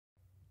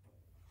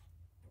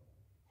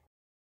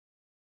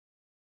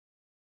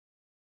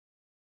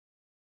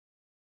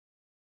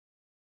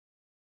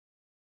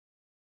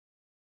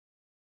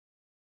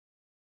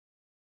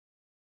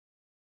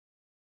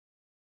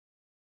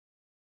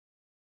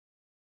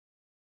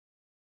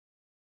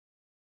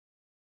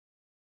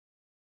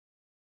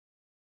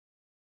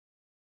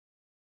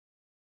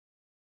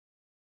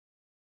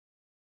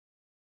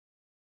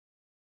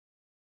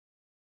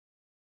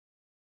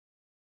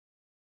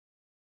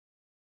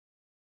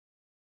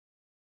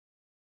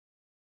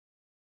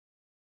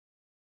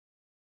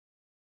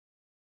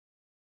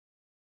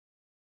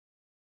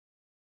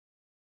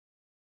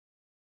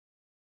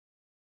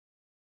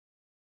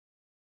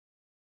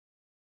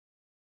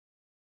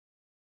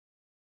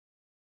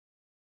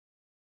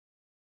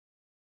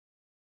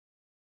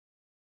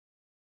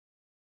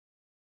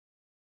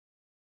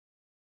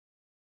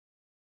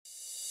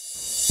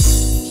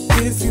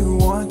If you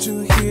want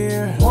to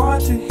hear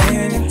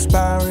an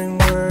inspiring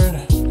word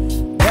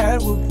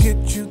that will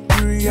get you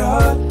through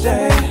your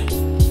day.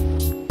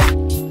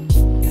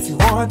 If you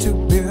want to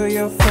build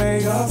your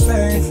faith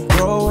and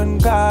grow in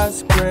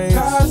God's grace,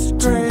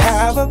 to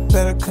have a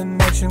better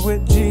connection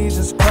with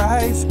Jesus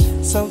Christ.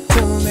 So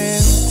tune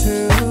in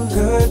to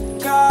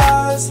Good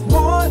God's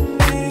Morning.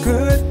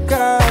 Good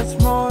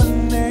God's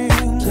Morning.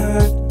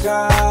 Good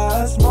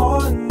God's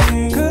Morning.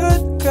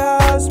 Good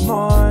God's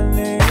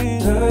Morning.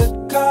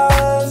 Good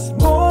God's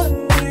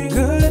Morning.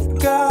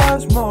 Good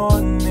God's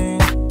Morning.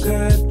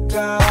 Good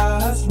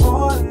God's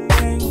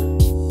Morning.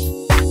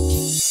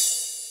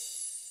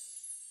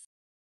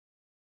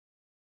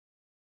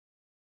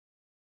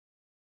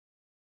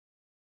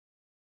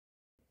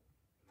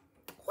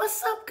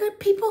 What's up, good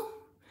people?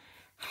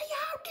 How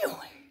y'all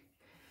doing?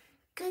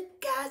 Good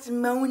God's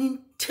morning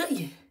to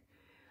you.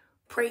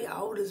 Pray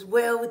all is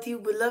well with you,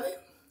 beloved,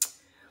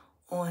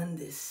 on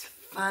this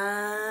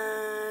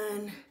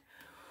fine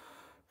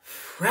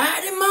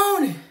Friday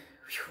morning.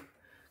 Whew.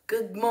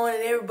 Good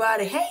morning,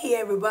 everybody. Hey,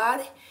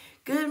 everybody.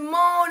 Good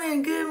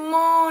morning, good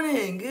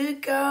morning.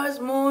 Good God's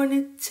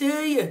morning to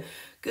you.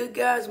 Good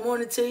God's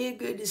morning to you.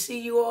 Good to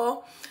see you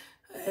all.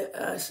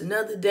 It's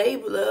another day,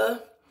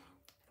 beloved,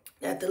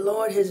 that the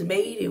Lord has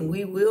made, and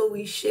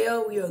we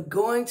shall, we are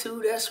going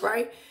to, that's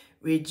right,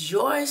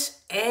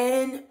 rejoice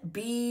and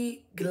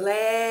be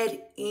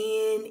glad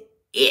in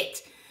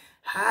it.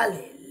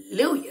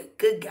 Hallelujah.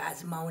 Good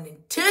God's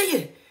morning to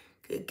you.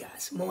 Good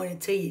God's morning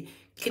to you.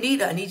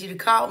 Kenita, I need you to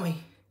call me.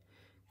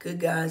 Good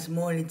God's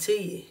morning to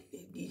you.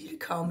 I need you to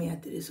call me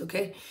after this,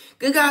 okay?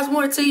 Good God's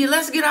morning to you.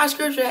 Let's get our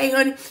scripture. Hey,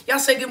 honey, y'all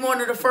say good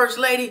morning to the First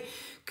Lady.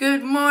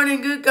 Good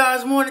morning, good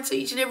God's morning to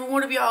each and every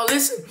one of y'all.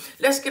 Listen,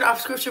 let's get our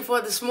scripture for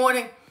this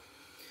morning.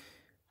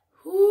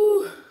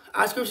 Whew.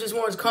 Our scripture this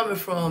morning is coming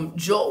from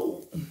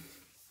Joel.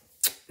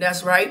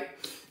 That's right,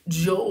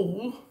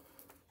 Joel.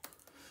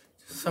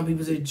 Some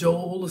people say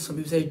Joel, or some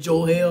people say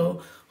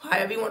Joel,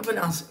 however you want to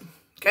pronounce it,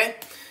 okay?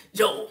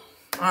 Joel,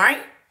 all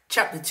right?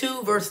 Chapter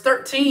 2, verse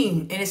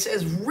 13, and it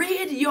says,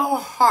 rid your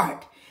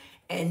heart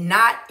and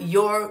not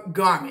your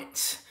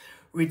garments.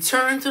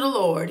 Return to the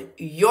Lord,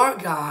 your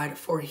God,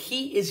 for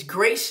he is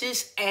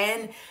gracious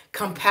and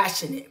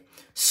compassionate,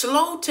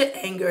 slow to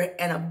anger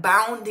and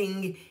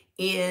abounding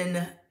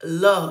in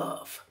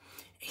love.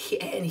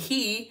 And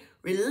he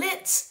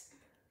relents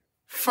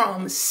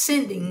from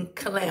sending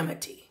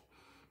calamity.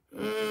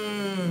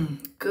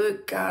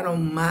 Good God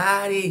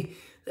Almighty.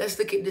 Let's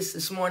look at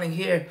this morning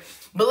here.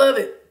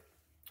 Beloved,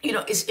 you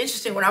know, it's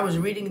interesting when I was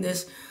reading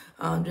this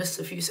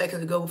just a few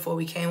seconds ago before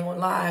we came on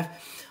live.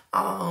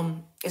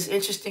 It's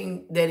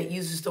interesting that it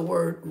uses the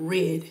word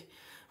rid,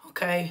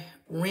 okay?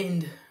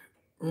 Rend.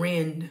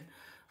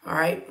 All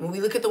right. When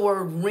we look at the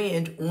word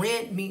rend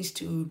means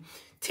to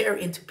tear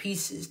into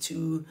pieces,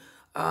 to,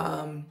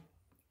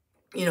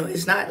 you know,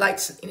 it's not like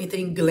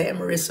anything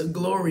glamorous or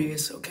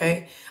glorious,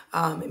 okay?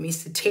 It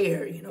means to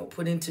tear, you know,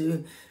 put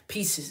into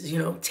pieces, you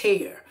know,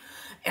 tear.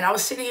 And I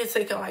was sitting here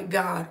thinking, like,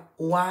 God,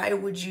 why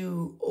would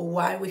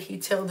he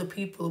tell the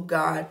people of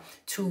God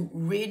to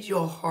rid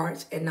your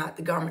hearts and not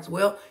the garments?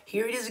 Well,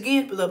 here it is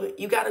again, beloved.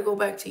 You got to go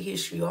back to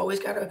history. You always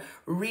got to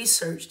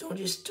research. Don't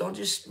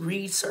just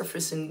read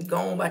surface and go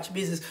on about your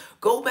business.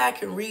 Go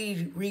back and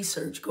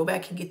research. Go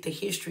back and get the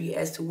history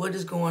as to what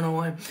is going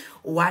on.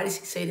 Why does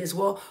he say this?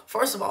 Well,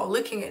 first of all,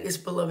 looking at this,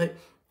 beloved,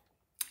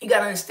 you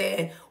got to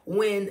understand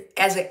when,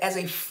 as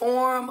a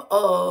form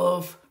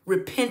of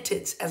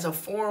repentance, as a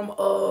form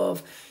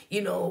of,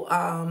 you know,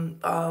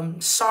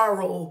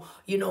 sorrow,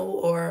 you know,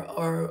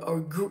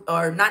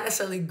 or not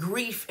necessarily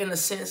grief in a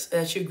sense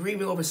that you're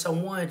grieving over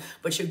someone,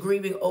 but you're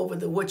grieving over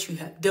what you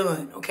have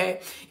done.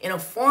 Okay. In a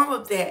form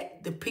of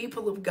that, the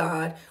people of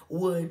God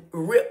would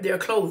rip their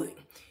clothing.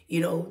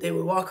 You know, they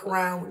would walk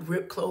around with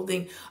ripped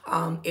clothing.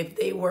 If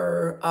they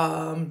were,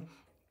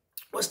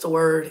 what's the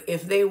word?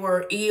 If they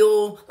were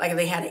ill, like if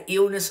they had an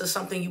illness or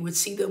something, you would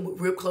see them with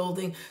ripped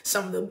clothing.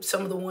 Some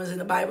of the ones in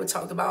the Bible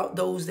talked about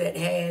those that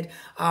had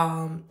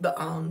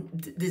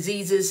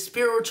diseases,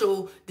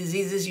 spiritual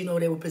diseases. You know,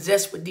 they were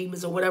possessed with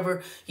demons or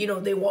whatever. You know,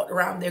 they walked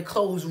around their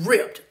clothes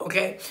ripped.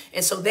 Okay,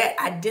 and so that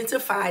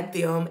identified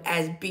them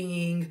as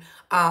being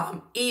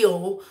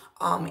ill,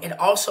 and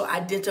also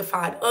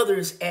identified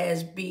others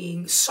as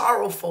being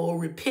sorrowful,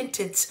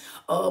 repentance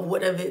of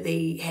whatever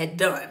they had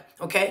done.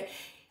 Okay.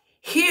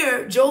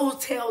 Here, Joel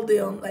tell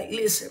them, like,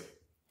 listen,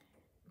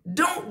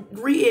 don't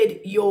rid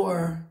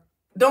your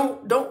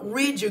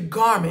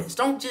garments.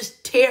 Don't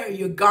just tear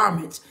your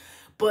garments,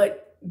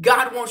 but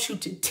God wants you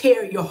to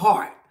tear your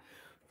heart.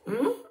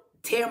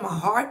 Tear my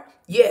heart?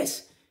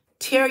 Yes,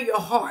 tear your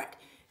heart.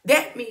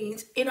 That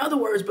means, in other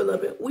words,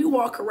 beloved, we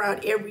walk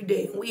around every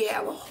day and we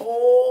have a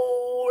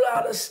whole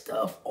lot of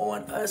stuff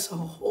on us, a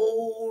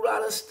whole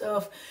lot of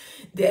stuff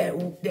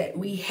that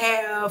we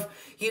have,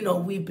 you know,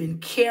 we've been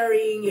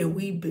carrying and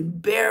we've been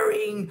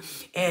bearing,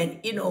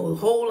 and, you know, a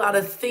whole lot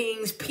of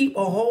things, a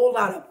whole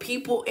lot of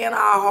people in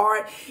our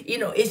heart. You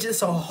know, it's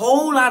just a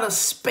whole lot of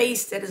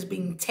space that is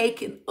being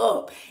taken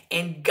up,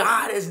 and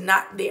God is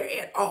not there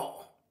at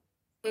all.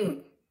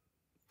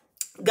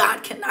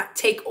 God cannot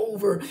take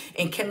over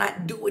and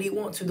cannot do what he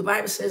wants to. The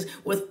Bible says,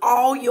 with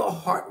all your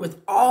heart,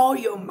 with all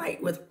your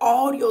might, with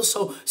all your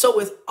soul. So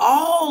with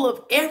all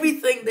of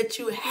everything that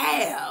you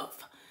have,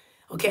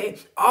 okay,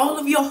 all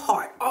of your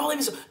heart, all of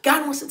your soul,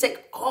 God wants to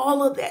take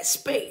all of that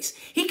space.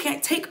 He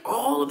can't take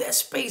all of that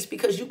space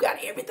because you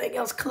got everything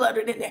else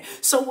cluttered in there.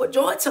 So what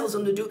Joy tells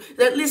him to do,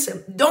 that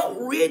listen,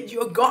 don't rid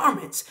your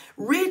garments,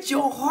 rid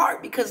your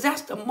heart, because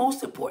that's the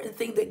most important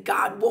thing that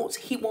God wants.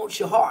 He wants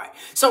your heart.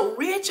 So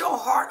rid your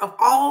heart of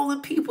all the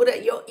people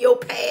that your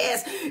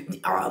past,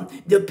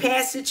 the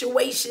past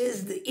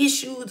situations, the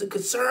issues, the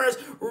concerns.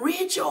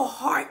 Rid your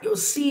heart, your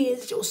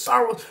sins, your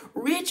sorrows.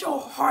 Rid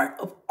your heart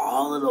of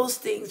all of those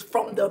things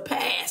from the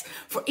past.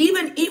 For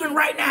even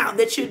right now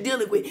that you're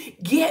dealing with,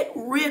 get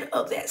rid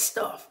of that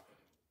stuff.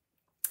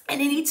 And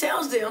then he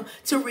tells them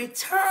to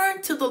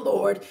return to the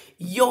Lord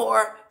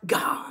your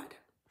God.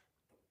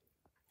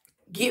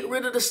 Get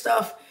rid of the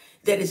stuff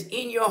that is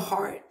in your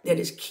heart that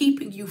is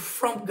keeping you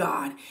from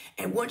God.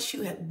 And once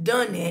you have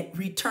done that,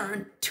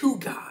 return to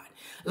God.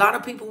 A lot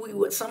of people,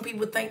 some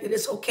people think that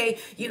it's okay,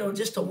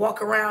 just to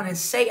walk around and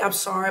say, I'm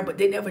sorry, but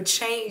they never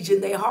change in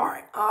their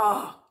heart.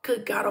 Oh,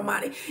 good God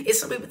Almighty. And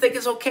some people think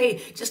it's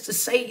okay just to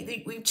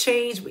say we've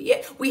changed, but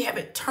yet we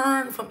haven't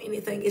turned from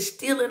anything. It's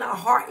still in our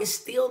heart. It's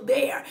still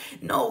there.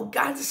 No,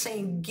 God is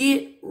saying,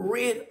 get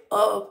rid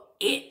of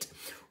it.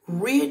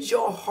 Rid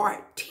your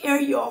heart, tear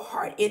your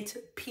heart into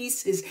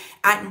pieces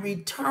and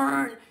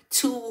return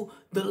to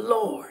the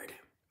Lord.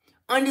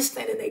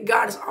 Understanding that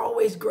God is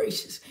always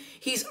gracious.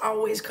 He's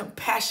always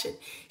compassionate.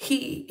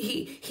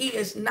 He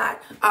is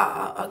not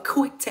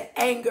quick to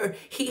anger.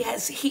 He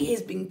has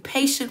been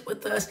patient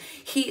with us.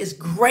 He is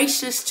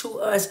gracious to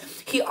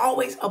us. He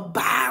always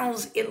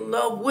abounds in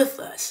love with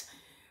us.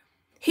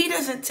 He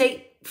doesn't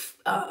take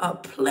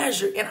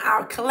pleasure in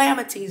our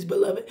calamities,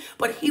 beloved,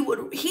 but he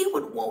would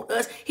want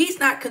us. He's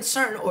not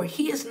concerned, or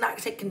he is not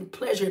taking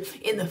pleasure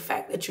in the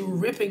fact that you're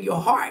ripping your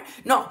heart.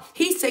 No,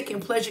 he's taking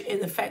pleasure in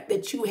the fact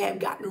that you have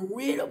gotten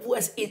rid of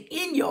what's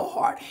in your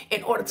heart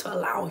in order to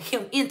allow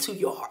him into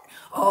your heart.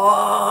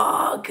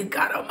 Oh, good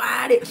God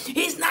Almighty.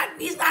 He's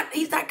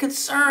not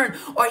concerned,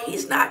 or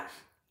he's not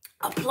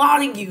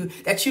applauding you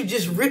that you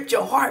just ripped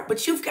your heart,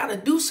 but you've got to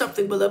do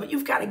something, beloved.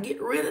 You've got to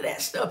get rid of that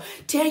stuff.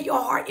 Tear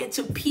your heart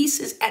into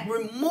pieces and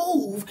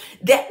remove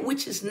that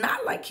which is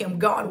not like him.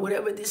 God,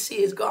 whatever this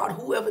is, God,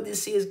 whoever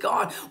this is,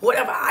 God,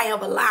 whatever I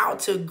have allowed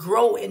to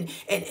grow and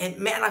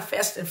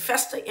manifest and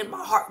fester in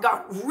my heart,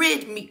 God,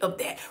 rid me of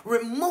that.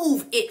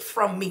 Remove it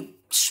from me.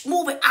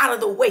 Move it out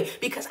of the way,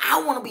 because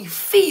I want to be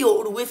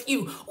filled with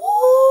you.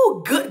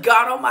 Oh, good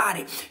God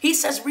Almighty. He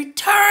says,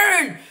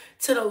 return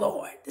to the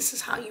Lord. This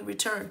is how you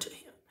return to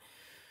him.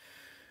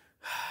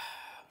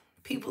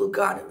 People of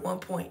God, at one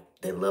point,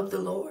 they love the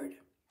Lord.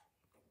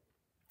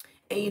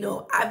 And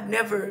I've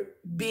never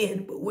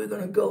been, but we're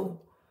going to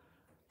go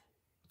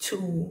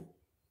to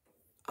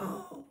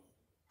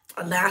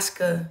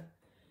Alaska,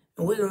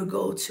 and we're going to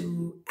go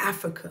to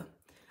Africa.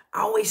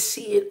 I always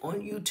see it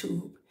on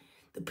YouTube.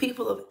 The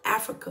people of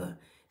Africa,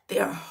 they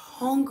are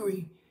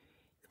hungry.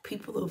 The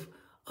people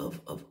of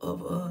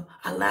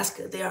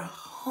Alaska, they are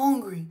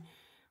hungry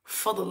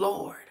for the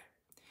Lord.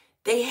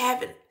 They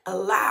haven't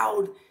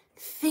allowed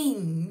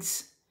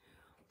things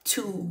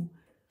to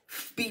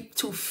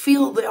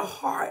fill their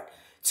heart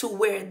to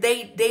where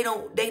they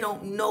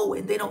don't know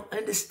and they don't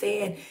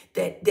understand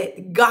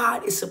that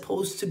God is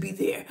supposed to be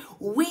there.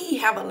 We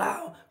have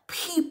allowed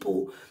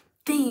people,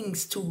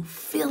 things to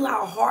fill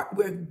our heart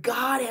where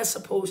God has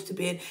supposed to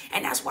be.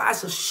 And that's why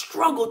it's a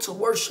struggle to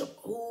worship.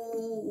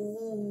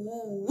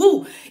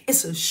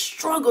 It's a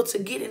struggle to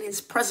get in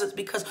his presence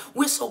because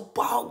we're so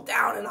bogged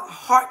down and our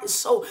heart is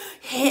so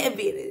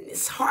heavy and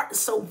his heart is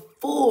so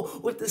full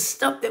with the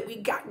stuff that we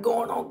got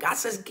going on. God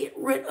says, get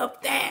rid of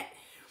that.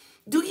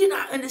 Do you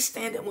not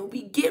understand that when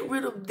we get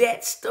rid of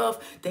that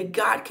stuff, that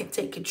God can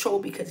take control,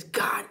 because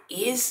God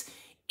is,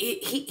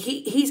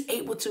 he's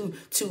able to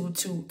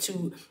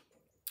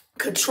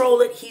control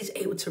it. He's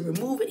able to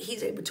remove it.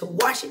 He's able to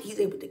wash it. He's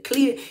able to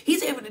clean it.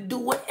 He's able to do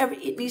whatever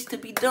it needs to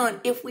be done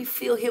if we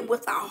fill him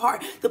with our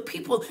heart. The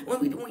people,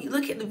 when you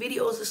look at the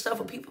videos and stuff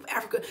of people of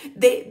Africa,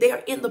 they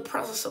are in the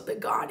presence of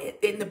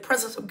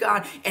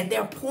God, and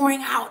they're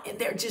pouring out, and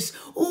they're just,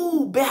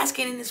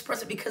 basking in his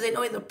presence, because they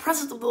know in the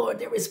presence of the Lord,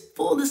 there is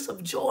fullness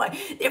of joy.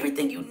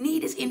 Everything you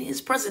need is in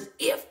his presence.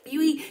 If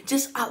we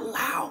just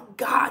allow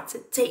God to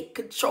take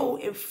control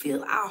and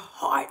fill our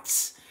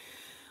hearts,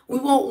 we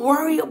won't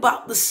worry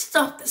about the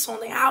stuff that's on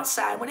the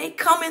outside. When they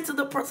come into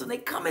the presence, they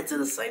come into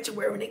the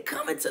sanctuary, when they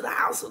come into the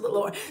house of the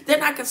Lord, they're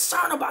not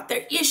concerned about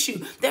their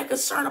issue. They're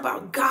concerned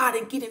about God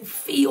and getting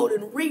filled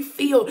and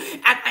refilled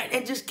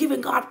and just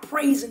giving God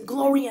praise and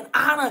glory and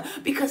honor,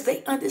 because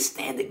they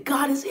understand that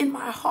God is in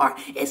my heart.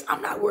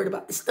 I'm not worried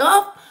about the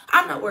stuff.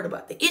 I'm not worried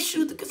about the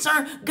issue, the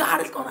concern.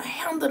 God is going to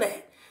handle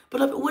that.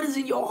 Beloved, what is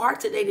in your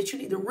heart today that you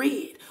need to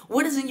rid?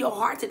 What is in your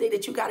heart today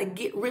that you got to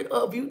get rid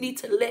of? You need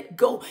to let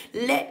go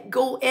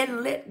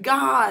and let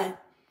God.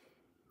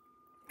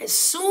 As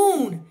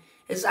soon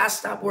as I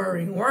stop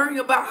worrying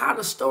about how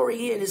the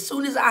story ends. As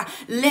soon as I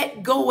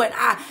let go and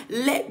I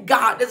let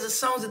God, there's a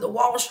song that the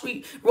Wall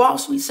Street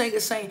singer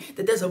saying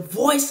that there's a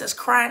voice that's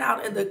crying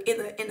out in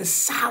the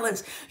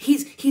silence.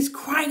 He's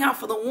crying out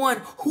for the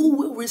one who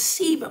will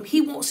receive him.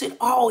 He wants it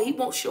all. He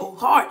wants your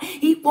heart.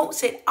 He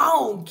wants it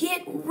all.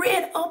 Get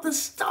rid of the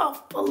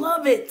stuff,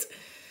 beloved.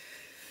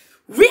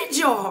 Rid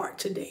your heart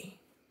today.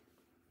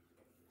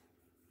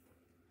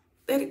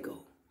 Let it go.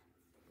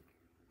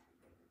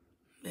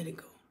 Let it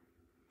go.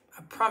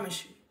 I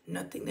promise you,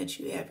 nothing that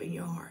you have in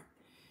your heart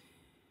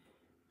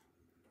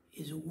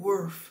is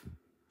worth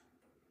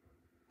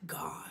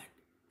God.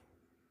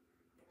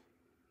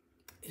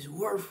 Is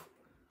worth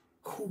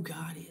who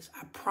God is.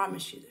 I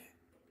promise you that.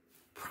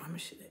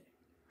 Promise you that.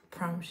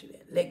 Promise you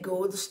that. Let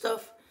go of the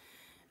stuff.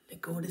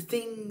 Let go of the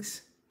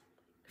things.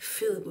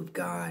 Fill it with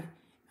God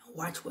and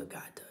watch what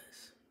God does.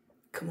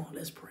 Come on,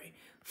 let's pray.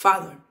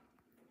 Father,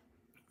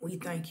 we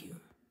thank you,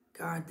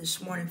 God,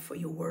 this morning for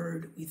your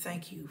word. We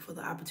thank you for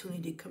the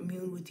opportunity to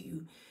commune with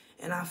you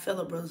and our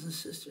fellow brothers and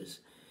sisters.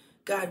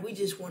 God, we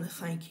just want to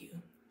thank you.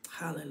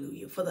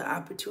 Hallelujah. For the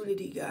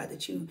opportunity, God,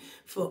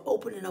 for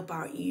opening up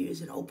our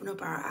ears and open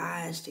up our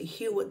eyes to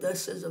hear what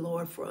thus says the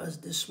Lord for us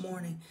this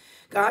morning.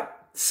 God,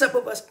 some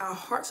of us, our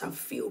hearts are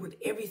filled with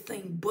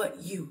everything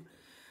but you.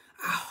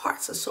 Our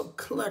hearts are so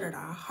cluttered.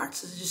 Our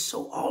hearts are just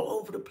so all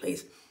over the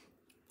place.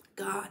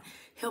 God,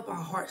 help our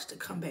hearts to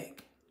come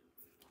back.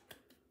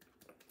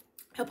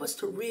 Help us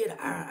to rid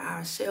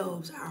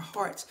ourselves, our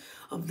hearts,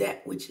 of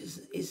that which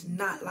is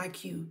not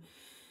like you,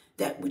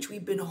 that which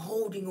we've been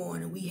holding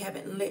on and we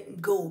haven't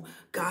let go.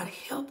 God,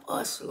 help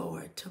us,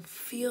 Lord, to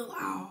fill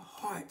our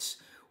hearts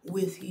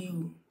with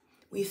you.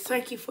 We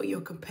thank you for your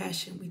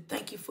compassion. We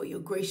thank you for your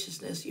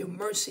graciousness, your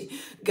mercy,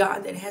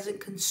 God, that hasn't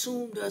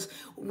consumed us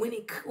when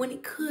it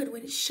could,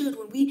 when it should,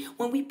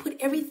 when we put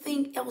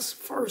everything else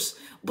first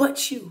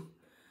but you.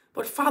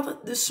 But Father,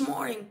 this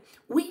morning,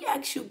 we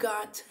ask you,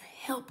 God, to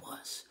help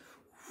us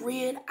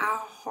rid our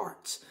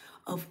hearts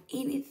of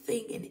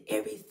anything and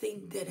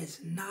everything that is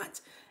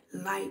not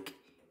like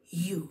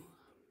you.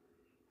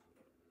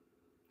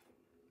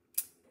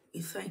 We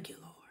thank you,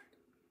 Lord.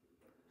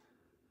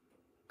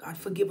 God,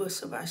 forgive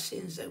us of our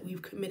sins that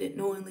we've committed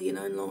knowingly and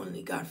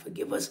unknowingly. God,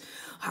 forgive us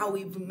how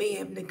we may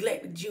have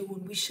neglected you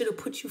when we should have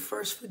put you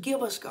first.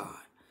 Forgive us, God.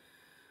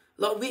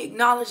 Lord, we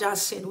acknowledge our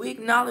sin. We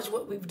acknowledge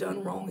what we've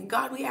done wrong. And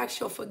God, we ask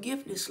your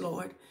forgiveness,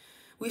 Lord.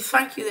 We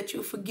thank you that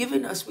you've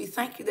forgiven us. We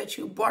thank you that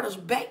you brought us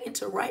back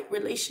into right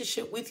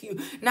relationship with you.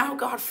 Now,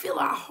 God, fill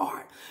our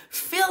heart.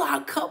 Fill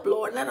our cup,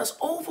 Lord. Let us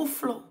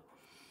overflow.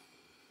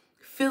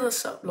 Fill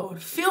us up,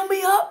 Lord. Fill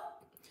me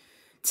up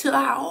till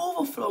I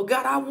overflow.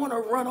 God, I want to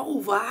run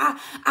over.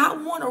 I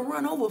want to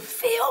run over.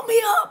 Fill me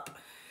up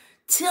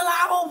till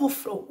I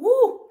overflow.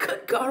 Woo,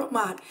 good God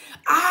Almighty.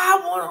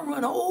 I want to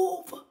run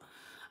over.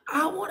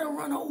 I want to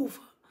run over.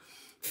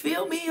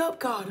 Fill me up,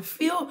 God.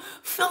 Fill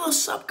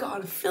us up,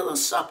 God. Fill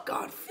us up,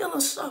 God. Fill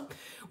us up.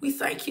 We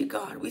thank you,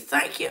 God. We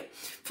thank you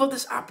for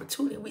this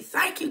opportunity. We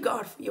thank you,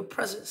 God, for your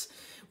presence.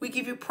 We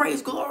give you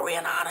praise, glory,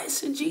 and honor.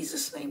 It's in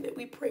Jesus' name that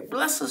we pray.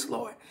 Bless us,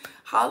 Lord.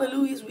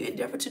 Hallelujah. As we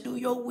endeavor to do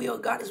your will,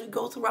 God, as we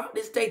go throughout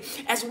this day,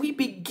 as we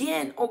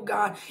begin, oh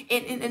God,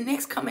 in the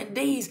next coming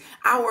days,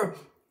 our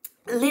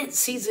Lent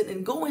season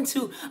and go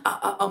into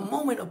a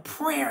moment of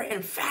prayer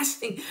and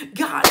fasting.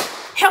 God,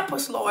 help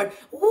us, Lord.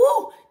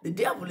 Woo! The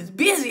devil is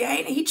busy,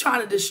 ain't he? He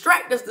trying to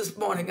distract us this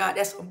morning, God.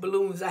 That's some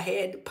balloons I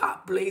had to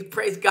pop, blaze,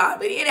 praise God.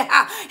 But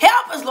anyhow,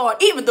 help us, Lord.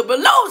 Even the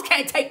balloons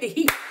can't take the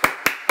heat.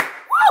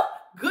 Woo!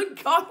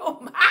 Good God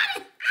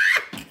Almighty.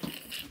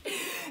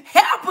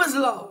 Help us,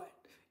 Lord.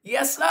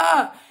 Yes,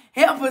 sir.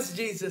 Help us,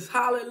 Jesus.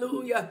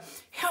 Hallelujah.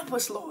 Help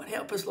us, Lord.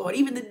 Help us, Lord.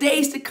 Even the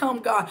days to come,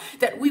 God,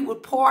 that we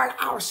would pour out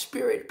our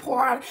spirit,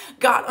 pour out,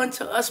 God,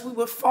 unto us. We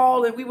would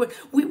fall and we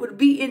would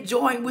be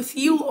enjoying with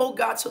you, oh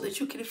God, so that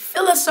you can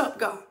fill us up,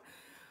 God.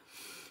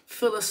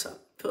 Fill us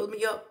up. Fill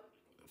me up.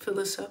 Fill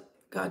us up,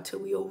 God, till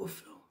we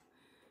overflow.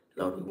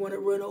 Lord, we want to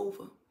run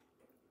over.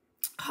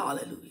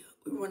 Hallelujah.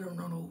 We want to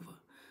run over.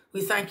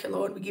 We thank you,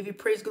 Lord. We give you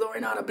praise, glory,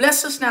 and honor.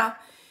 Bless us now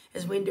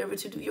as we endeavor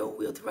to do your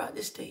will throughout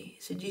this day.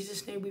 It's in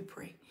Jesus' name we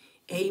pray.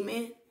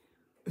 Amen.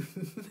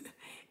 And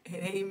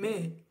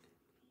amen.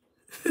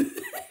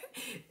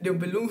 The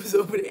balloons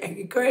over there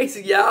acting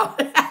crazy, y'all.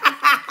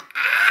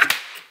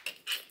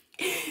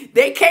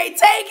 They can't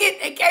take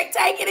it. They can't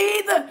take it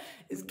either.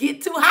 It's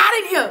getting too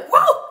hot in here. Woo!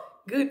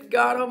 Good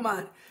God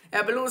Almighty.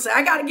 That balloon said,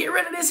 I got to get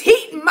rid of this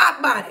heat in my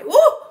body. Woo!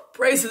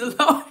 Praise the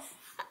Lord.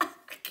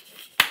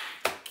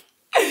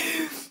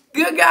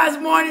 Good God's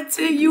morning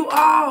to you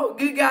all.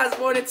 Good God's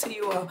morning to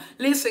you all.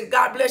 Listen,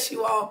 God bless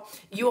you all.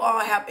 You all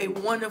have a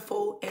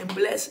wonderful and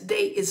blessed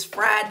day. It's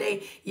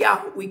Friday.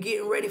 Y'all, we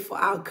getting ready for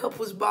our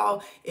couples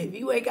ball. If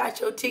you ain't got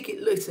your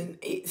ticket, listen,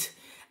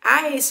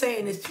 I ain't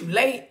saying it's too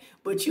late,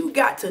 But you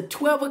got to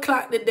 12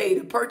 o'clock today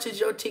to purchase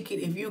your ticket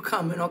if you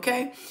coming,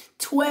 okay?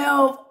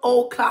 12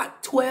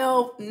 o'clock,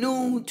 12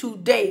 noon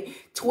today,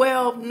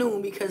 12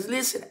 noon. Because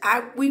listen,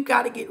 we've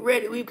got to get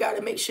ready. We've got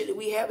to make sure that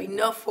we have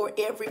enough for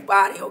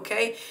everybody,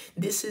 okay?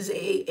 This is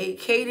a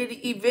catered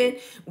event.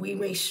 We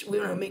want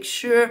to make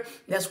sure.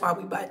 That's why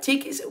we buy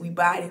tickets and we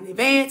buy it in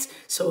advance.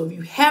 So if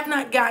you have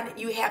not gotten it,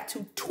 you have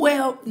to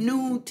 12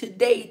 noon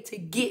today to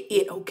get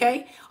it,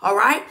 okay? All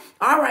right?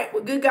 All right.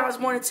 Well, good God's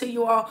morning to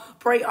you all.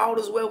 Pray all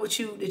is well with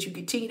you, that you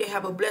continue to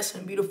have a blessed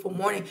and beautiful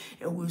morning.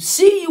 And we'll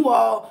see you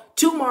all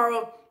tomorrow,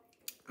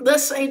 the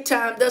same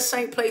time, the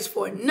same place,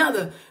 for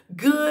another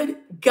good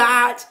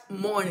God's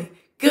morning.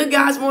 Good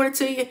God's morning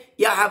to you.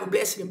 Y'all have a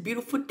blessed and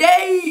beautiful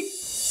day.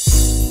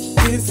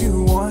 If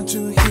you want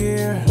to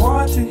hear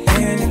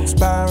an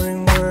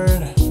inspiring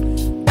word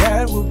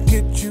that will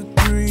get you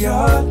through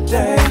your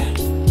day.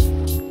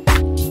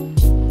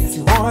 If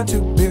you want to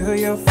build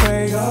your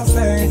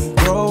faith,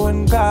 grow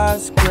in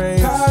God's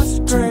grace,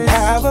 to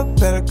have a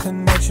better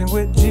connection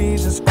with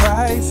Jesus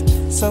Christ.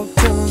 So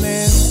tune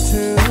in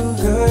to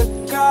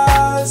Good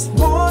God's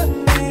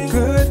Morning.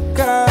 Good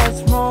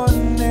God's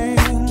Morning.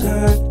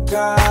 Good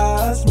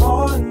God's Morning.